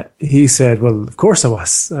 And he said, well, of course I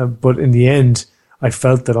was. But in the end, I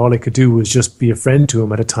felt that all I could do was just be a friend to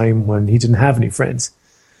him at a time when he didn't have any friends.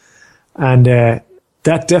 And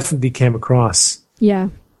that definitely came across. Yeah.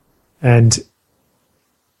 And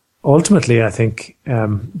ultimately, I think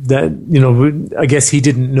that, I guess he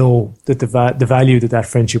didn't know that the value that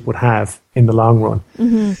friendship would have in the long run.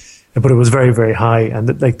 Mm-hmm. But it was very, very high. And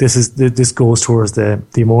this goes towards the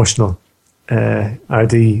emotional or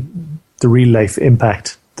the real life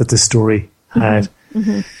impact that this story had.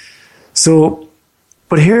 Mm-hmm. So,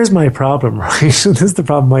 but here's my problem, right? This is the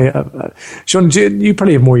problem. Sean, you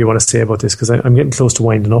probably have more you want to say about this, because I'm getting close to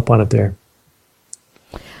winding up on it there.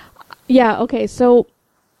 Yeah, okay. So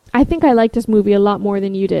I think I liked this movie a lot more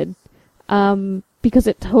than you did, because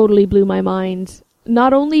it totally blew my mind.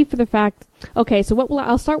 Not only for the fact, okay, so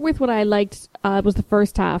I'll start with what I liked was the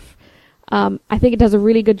first half. I think it does a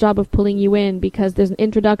really good job of pulling you in, because there's an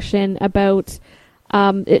introduction about,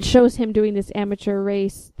 it shows him doing this amateur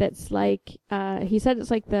race that's like, he said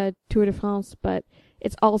it's like the Tour de France, but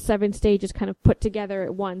it's all 7 stages kind of put together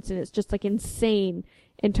at once, and it's just like insane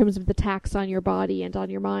in terms of the tax on your body and on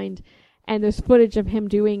your mind. And there's footage of him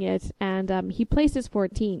doing it, and he places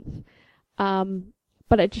 14th.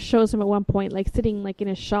 But it just shows him at one point, like sitting like in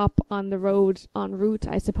a shop on the road, en route,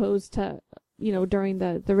 I suppose, to, during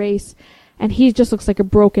the race. And he just looks like a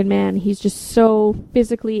broken man. He's just so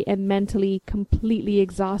physically and mentally completely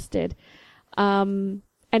exhausted. And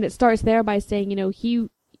it starts there by saying,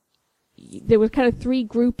 there was kind of 3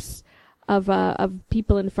 groups of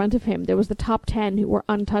people in front of him. There was the top 10 who were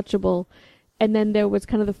untouchable. And then there was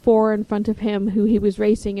kind of the 4 in front of him who he was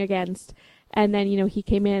racing against. And then, he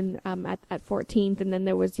came in at 14th, and then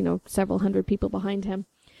there was, several hundred people behind him.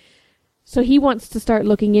 So he wants to start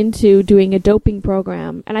looking into doing a doping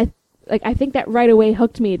program. And I think that right away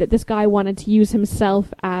hooked me, that this guy wanted to use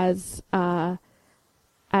himself as a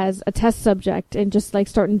test subject and just like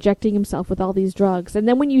start injecting himself with all these drugs. And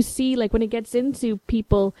then when you see, like, when it gets into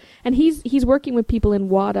people, and he's working with people in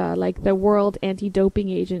WADA, like the World Anti-Doping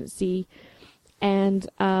Agency, and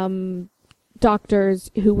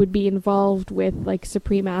doctors who would be involved with like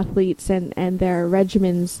supreme athletes and their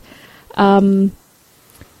regimens,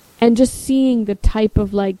 and just seeing the type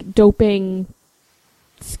of like doping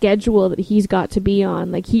schedule that he's got to be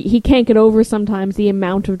on. Like he can't get over sometimes the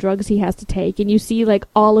amount of drugs he has to take, and you see like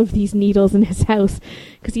all of these needles in his house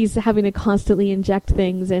because he's having to constantly inject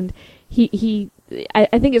things. And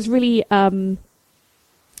I think it's really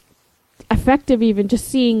effective, even just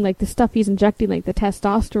seeing like the stuff he's injecting, like the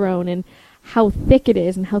testosterone, and how thick it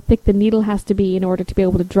is and how thick the needle has to be in order to be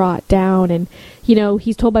able to draw it down. And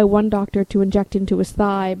he's told by one doctor to inject into his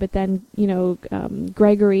thigh, but then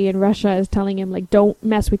Gregory in Russia is telling him, like, don't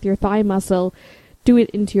mess with your thigh muscle, do it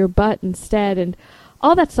into your butt instead. And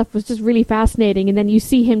all that stuff was just really fascinating. And then you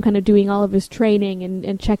see him kind of doing all of his training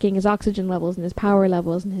and checking his oxygen levels and his power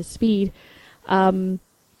levels and his speed.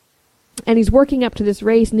 And he's working up to this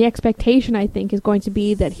race, and the expectation, I think, is going to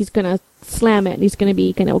be that he's going to slam it, and he's going to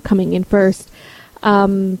be coming in first.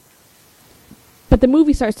 But the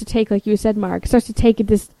movie starts to take, like you said, Mark, starts to take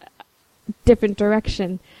this different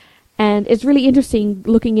direction. And it's really interesting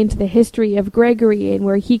looking into the history of Gregory and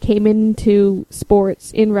where he came into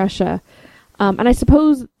sports in Russia. And I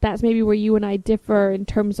suppose that's maybe where you and I differ in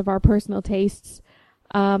terms of our personal tastes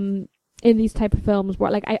in these type of films.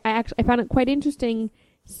 Where, like, I found it quite interesting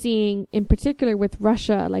seeing, in particular with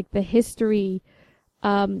Russia, like the history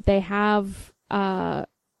they have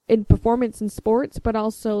in performance in sports, but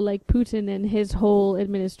also like Putin and his whole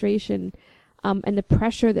administration, and the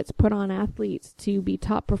pressure that's put on athletes to be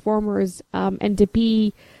top performers, and to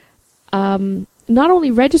be not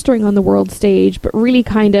only registering on the world stage, but really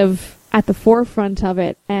kind of at the forefront of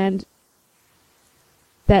it, and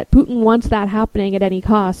that Putin wants that happening at any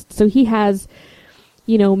cost. So he has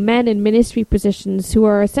men in ministry positions who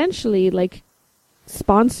are essentially like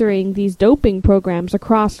sponsoring these doping programs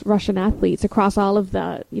across Russian athletes, across all of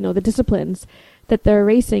the, the disciplines that they're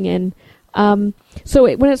racing in. When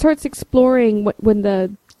it starts exploring, when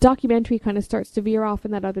the documentary kind of starts to veer off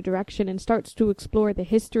in that other direction and starts to explore the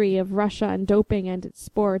history of Russia and doping and its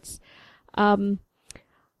sports,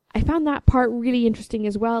 I found that part really interesting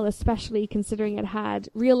as well, especially considering it had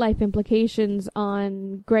real-life implications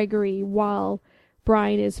on Gregory while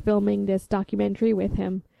Brian is filming this documentary with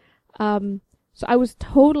him. So I was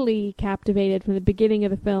totally captivated from the beginning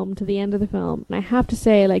of the film to the end of the film. And I have to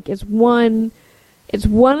say, like, it's one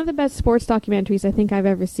of the best sports documentaries I think I've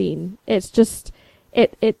ever seen. It's just,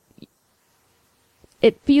 it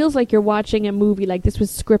feels like you're watching a movie, like this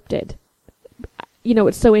was scripted. You know,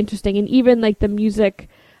 it's so interesting. And even like the music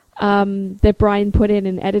that Brian put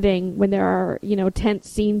in editing when there are, you know, tense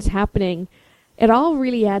scenes happening, it all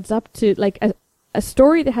really adds up to like a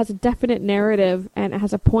story that has a definite narrative and it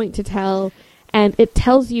has a point to tell, and it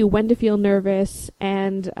tells you when to feel nervous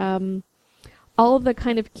and all of the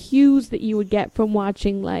kind of cues that you would get from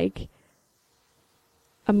watching like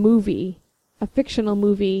a movie, a fictional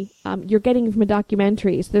movie, you're getting from a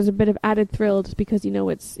documentary. So there's a bit of added thrill just because, you know,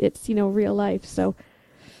 it's you know, real life. So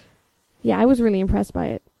yeah, I was really impressed by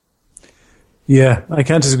it. Yeah, I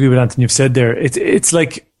can't disagree with anything you've said there. It's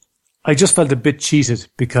like, I just felt a bit cheated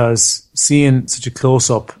because seeing such a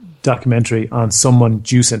close-up documentary on someone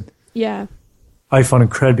juicing, yeah, I found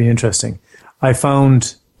incredibly interesting. I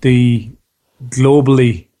found the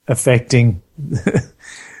globally affecting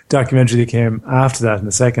documentary that came after that in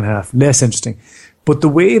the second half less interesting. But the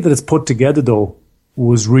way that it's put together, though,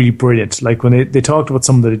 was really brilliant. Like when they talked about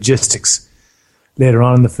some of the logistics later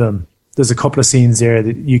on in the film, there's a couple of scenes there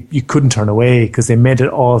that you couldn't turn away because they made it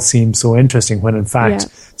all seem so interesting when in fact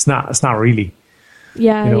it's not really.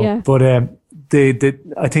 Yeah, you know? yeah. But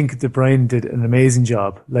I think that Brian did an amazing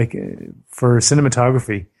job. Like for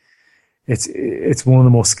cinematography, it's one of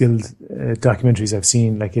the most skilled documentaries I've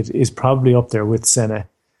seen. Like it is probably up there with Senna,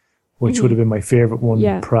 which would have been my favorite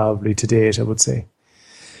one probably to date, I would say.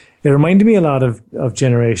 It reminded me a lot of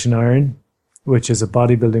Generation Iron, which is a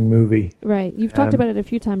bodybuilding movie. Right. You've talked about it a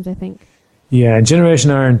few times, I think. Yeah, and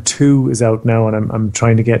Generation Iron 2 is out now, and I'm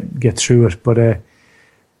trying to get through it. But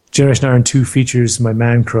Generation Iron 2 features my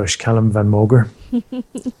man crush, Callum Van Moger.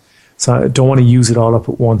 So I don't want to use it all up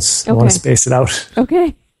at once. I want to space it out.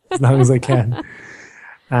 Okay. As long as I can.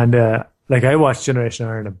 And like I watched Generation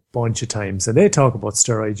Iron a bunch of times, and they talk about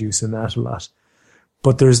steroid use and that a lot.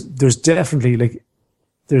 But there's definitely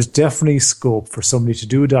scope for somebody to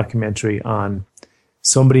do a documentary on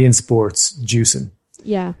somebody in sports juicing.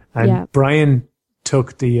 Yeah. And Brian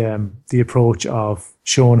took the approach of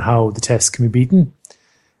showing how the tests can be beaten.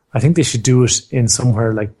 I think they should do it in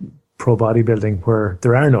somewhere like pro bodybuilding where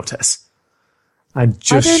there are no tests, and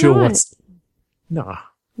just show what's Wow.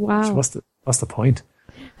 What's the point?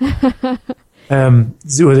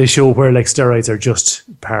 So they show where like steroids are just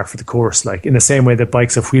par for the course, like in the same way that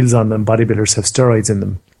bikes have wheels on them, bodybuilders have steroids in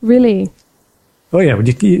them. Really? Oh yeah,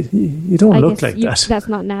 but you don't look like that. That's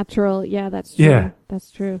not natural. Yeah, that's true. Yeah,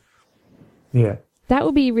 that's true. Yeah, that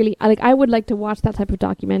would be really like I would like to watch that type of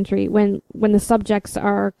documentary when the subjects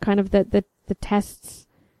are kind of the tests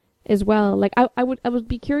as well. Like I would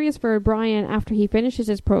be curious for Brian after he finishes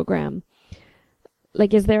his program.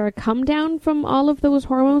 Like, is there a come down from all of those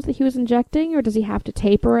hormones that he was injecting, or does he have to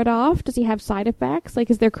taper it off? Does he have side effects? Like,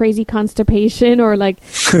 is there crazy constipation or like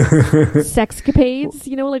sexcapades?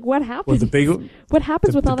 You know, like what happens? What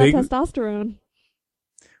happens with all that testosterone?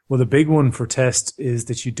 Well, the big one for test is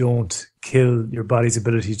that you don't kill your body's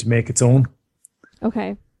ability to make its own.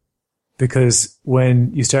 Okay. Because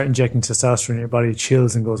when you start injecting testosterone, your body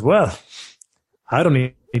chills and goes, well, I don't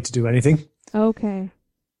need to do anything. Okay.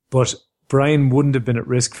 But Brian wouldn't have been at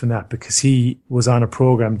risk from that because he was on a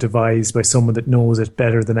program devised by someone that knows it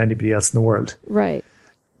better than anybody else in the world. Right.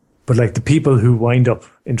 But like the people who wind up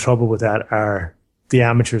in trouble with that are the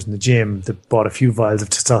amateurs in the gym that bought a few vials of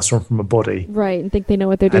testosterone from a buddy. Right, and think they know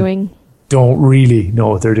what they're doing. Don't really know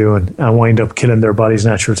what they're doing and wind up killing their body's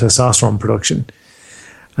natural testosterone production.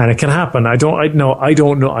 And it can happen. I don't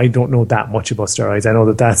know that much about steroids. I know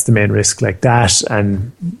that that's the main risk, like that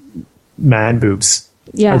and man boobs.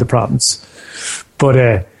 Are the problems,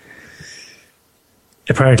 but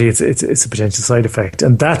apparently it's a potential side effect,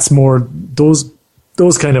 and that's more those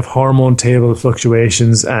kind of hormone table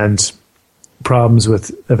fluctuations and problems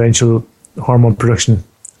with eventual hormone production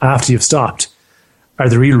after you've stopped are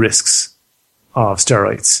the real risks of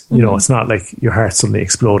steroids. You know, it's not like your heart suddenly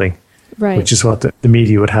exploding, right? Which is what the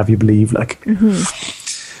media would have you believe, like.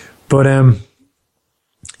 But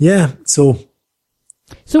yeah, so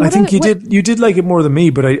I think you did like it more than me,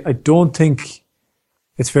 but I don't think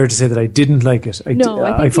it's fair to say that I didn't like it.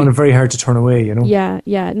 I found it very hard to turn away, you know?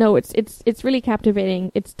 Yeah. No, it's really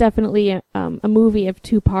captivating. It's definitely a movie of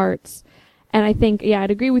two parts. And I think,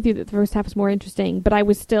 I'd agree with you that the first half is more interesting, but I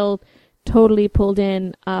was still totally pulled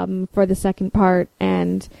in for the second part,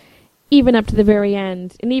 and even up to the very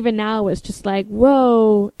end. And even now it's just like,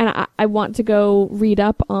 whoa. And I want to go read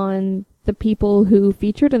up on the people who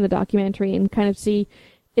featured in the documentary and kind of see,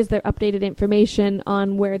 is there updated information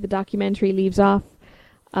on where the documentary leaves off?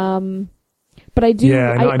 But I do...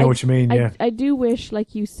 Yeah, I know what you mean, yeah. I do wish,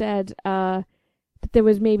 like you said, that there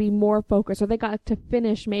was maybe more focus, or they got to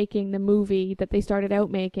finish making the movie that they started out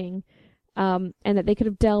making, and that they could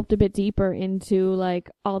have delved a bit deeper into, like,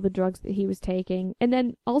 all the drugs that he was taking. And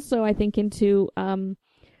then also, I think, into kind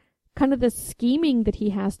of the scheming that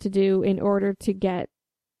he has to do in order to get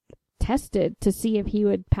tested to see if he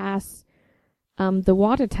would pass the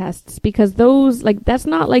water tests, because those, like, that's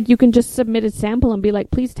not like you can just submit a sample and be like,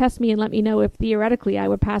 please test me and let me know if theoretically I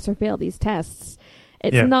would pass or fail these tests.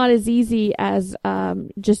 It's not as easy as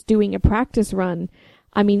just doing a practice run.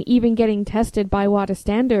 I mean, even getting tested by water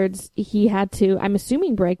standards, he had to, I'm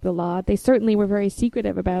assuming, break the law. They certainly were very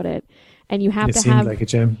secretive about it. And you have to have like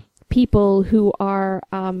it, people who are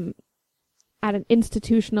at an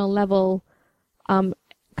institutional level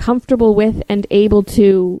comfortable with and able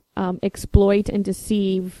to exploit and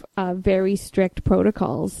deceive very strict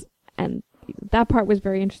protocols. And that part was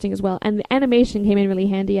very interesting as well. And the animation came in really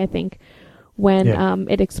handy, I think, when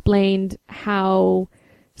it explained how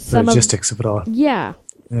some the logistics of it all. Yeah,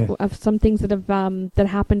 of some things that have that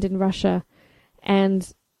happened in Russia. And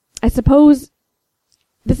I suppose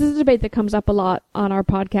this is a debate that comes up a lot on our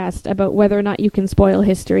podcast about whether or not you can spoil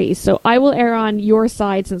history. So I will err on your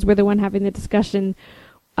side, since we're the one having the discussion,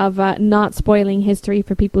 of not spoiling history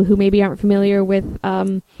for people who maybe aren't familiar with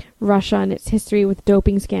Russia and its history with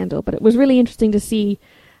doping scandal. But it was really interesting to see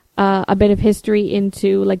a bit of history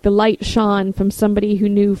into, like, the light shone from somebody who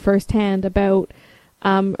knew firsthand about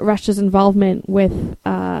Russia's involvement with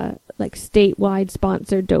like statewide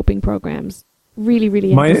sponsored doping programs. Really,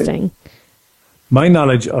 really interesting. My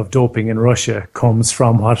knowledge of doping in Russia comes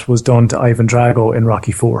from what was done to Ivan Drago in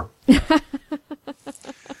Rocky IV.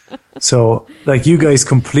 So, like, you guys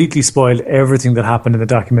completely spoiled everything that happened in the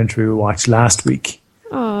documentary we watched last week.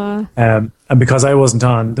 Aww. And because I wasn't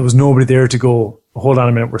on, there was nobody there to go, hold on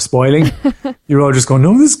a minute, we're spoiling. You're all just going,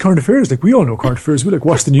 no, this is current affairs. Like, we all know current affairs. We, like,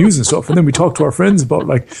 watch the news and stuff. And then we talk to our friends about,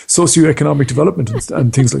 like, socioeconomic development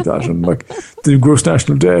and things like that. And, like, the gross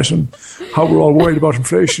national debt and how we're all worried about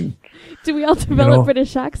inflation. Do we all develop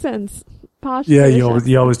British accents? Posh yeah, British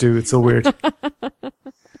you always do. It's so weird.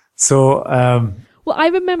 So, well,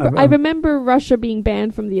 I remember Russia being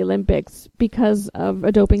banned from the Olympics because of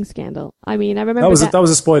a doping scandal. I mean, I remember that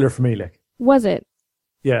was a spoiler for me. Like, was it?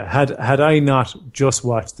 Yeah. Had I not just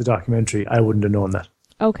watched the documentary, I wouldn't have known that.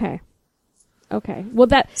 Okay. Well,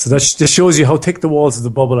 that shows you how thick the walls of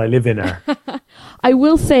the bubble I live in are. I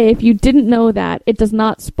will say, if you didn't know that, it does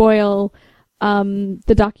not spoil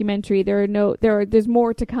the documentary. There's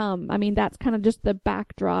more to come. I mean, that's kind of just the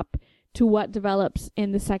backdrop to what develops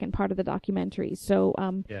in the second part of the documentary. So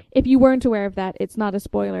if you weren't aware of that, it's not a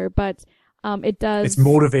spoiler, but it does... It's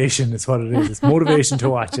motivation, is what it is. It's motivation to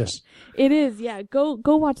watch it. It is, yeah. Go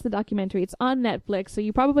watch the documentary. It's on Netflix, so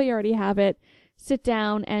you probably already have it. Sit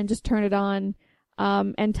down and just turn it on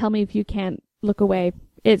and tell me if you can't look away.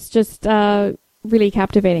 It's just really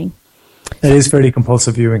captivating. It is fairly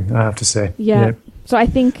compulsive viewing, I have to say. Yeah. So I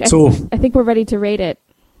think we're ready to rate it.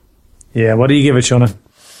 Yeah, what do you give it, Shona?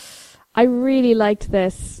 I really liked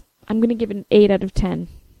this. I'm going to give it an 8 out of 10.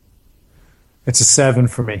 It's a 7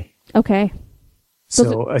 for me. Okay.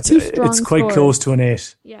 So it's quite close to an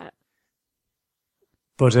 8. Yeah.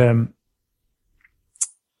 But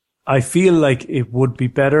I feel like it would be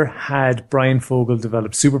better had Brian Fogel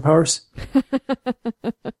developed superpowers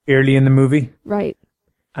early in the movie. Right.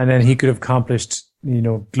 And then he could have accomplished,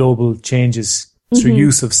 global changes through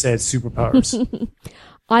use of said superpowers.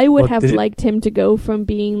 I would have liked him to go from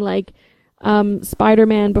being like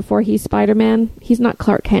Spider-Man before he's Spider-Man. He's not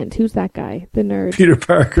Clark Kent. Who's that guy? The nerd. Peter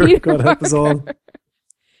Parker. God help us all.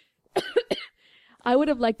 I would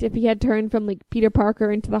have liked if he had turned from, like, Peter Parker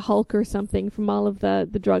into the Hulk or something from all of the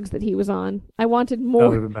drugs that he was on. I wanted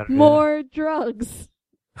more drugs.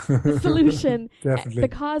 The solution, definitely. The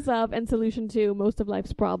cause of and solution to most of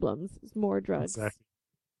life's problems is more drugs. Exactly.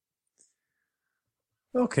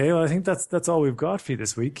 Okay, well, I think that's all we've got for you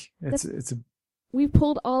this week. We've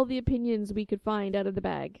pulled all the opinions we could find out of the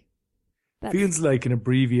bag. Feels like an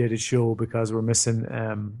abbreviated show because we're missing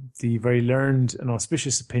the very learned and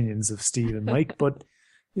auspicious opinions of Steve and Mike, but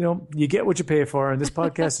you know, you get what you pay for, and this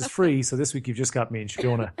podcast is free. So this week you've just got me and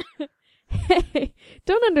Shona. Hey,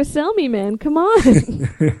 don't undersell me, man. Come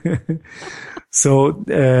on. So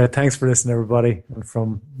thanks for listening, everybody. And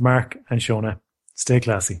from Mark and Shona, stay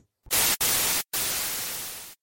classy.